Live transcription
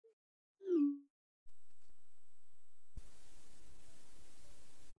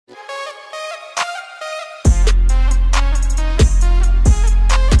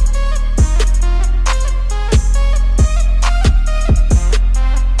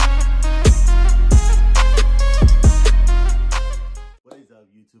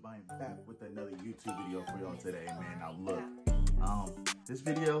video today, man. Now look, this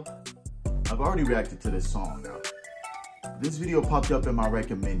video, I've already reacted to this song now. This video popped up in my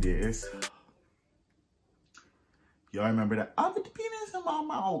recommended. Y'all remember that? I put the penis in my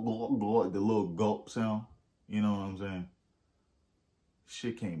mouth, the little gulp sound. You know what I'm saying?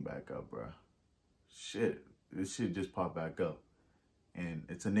 Shit came back up, bruh. Shit, this shit just popped back up. And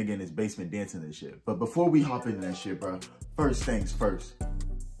it's a nigga in his basement dancing this shit. But before we hop into that shit, bro, first things first.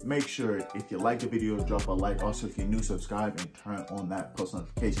 Make sure if you like the video, drop a like. Also, if you're new, subscribe and turn on that post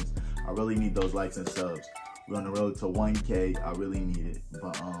notifications. I really need those likes and subs. We're on the road to 1K. I really need it.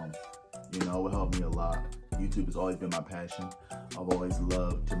 But, you know, it will help me a lot. YouTube has always been my passion. I've always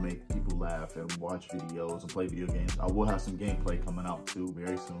loved to make people laugh and watch videos and play video games. I will have some gameplay coming out too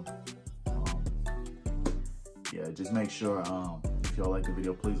very soon. Yeah, just make sure if y'all like the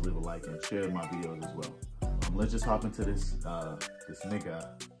video, please leave a like and share my videos as well. Let's just hop into this this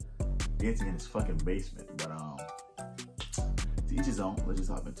nigga dancing in his fucking basement. But to each his own. Let's just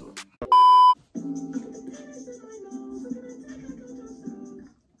hop into it.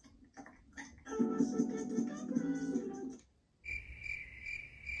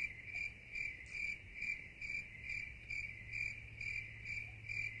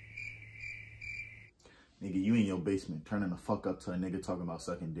 Nigga, you in your basement turning the fuck up to a nigga talking about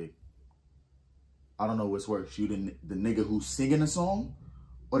sucking dick. I don't know what's worse. You the nigga who's singing the song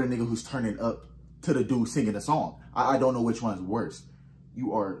or the nigga who's turning up to the dude singing the song. I don't know which one's worse.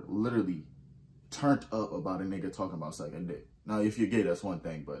 You are literally turned up about a nigga talking about sucking dick. Now, if you're gay, that's one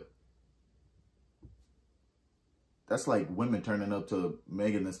thing, but that's like women turning up to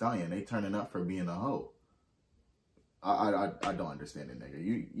Megan Thee Stallion. They turning up for being a hoe. I don't understand it,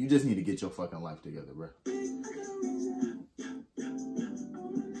 nigga. You just need to get your fucking life together, bro.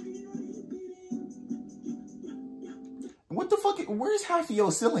 What the fuck? Where's half of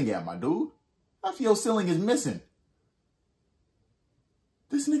your ceiling at, my dude? Half of your ceiling is missing.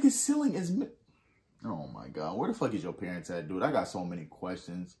 This nigga's ceiling is oh my god. Where the fuck is your parents at, dude? I got so many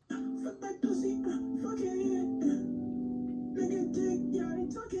questions.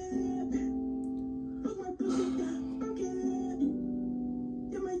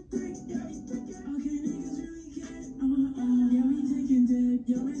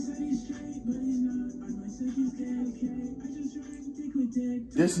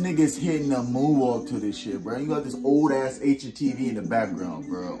 This nigga's hitting a moonwalk to this shit, bro. You got this old ass HTV in the background,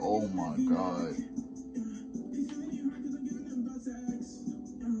 bro. Oh my god.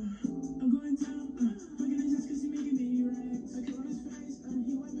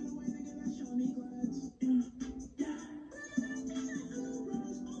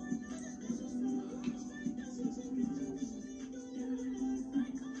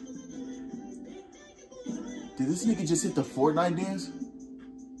 Did this nigga just hit the Fortnite dance?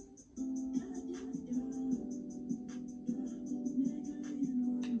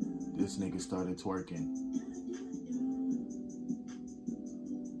 This nigga started twerking.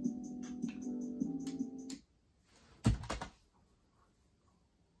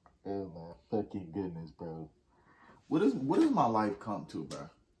 Oh my fucking goodness, bro. What does my life come to, bro?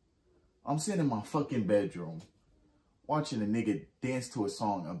 I'm sitting in my fucking bedroom watching a nigga dance to a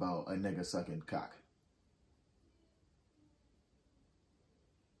song about a nigga sucking cock.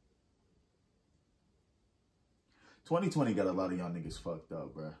 '2020 got a lot of y'all niggas fucked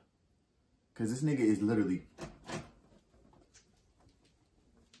up, bruh. Cause this nigga is literally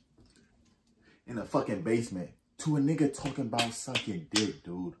in a fucking basement to a nigga talking about sucking dick,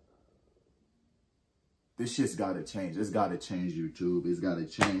 dude. This shit's gotta change. It's gotta change YouTube. It's gotta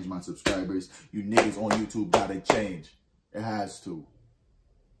change my subscribers. You niggas on YouTube gotta change. It has to.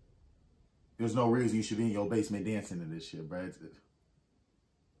 There's no reason you should be in your basement dancing to this shit, bruh.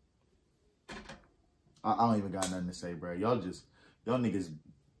 I don't even got nothing to say, bro. Y'all niggas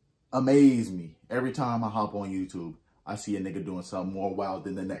amaze me. Every time I hop on YouTube, I see a nigga doing something more wild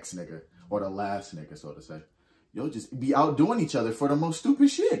than the next nigga. Or the last nigga, so to say. Y'all just be outdoing each other for the most stupid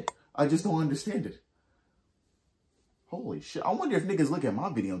shit. I just don't understand it. Holy shit. I wonder if niggas look at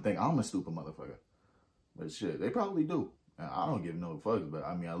my video and think I'm a stupid motherfucker. But shit, they probably do. I don't give no fucks, but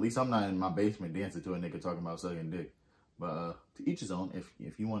I mean, at least I'm not in my basement dancing to a nigga talking about sucking dick. But to each his own.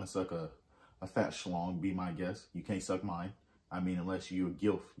 If you want to suck a fat schlong, be my guest. You can't suck mine. I mean, unless you're a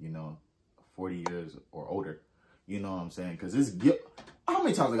gilf, you know, 40 years or older. You know what I'm saying? Because it's gilf. How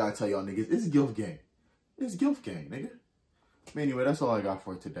many times I gotta tell y'all niggas? It's gilf gang. It's gilf gang, nigga. But anyway, that's all I got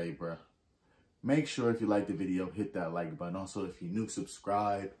for today, bro. Make sure if you like the video, hit that like button. Also, if you're new,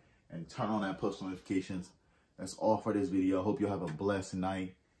 subscribe and turn on that post notifications. That's all for this video. Hope you have a blessed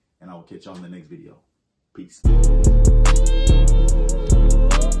night, and I will catch y'all in the next video. Peace.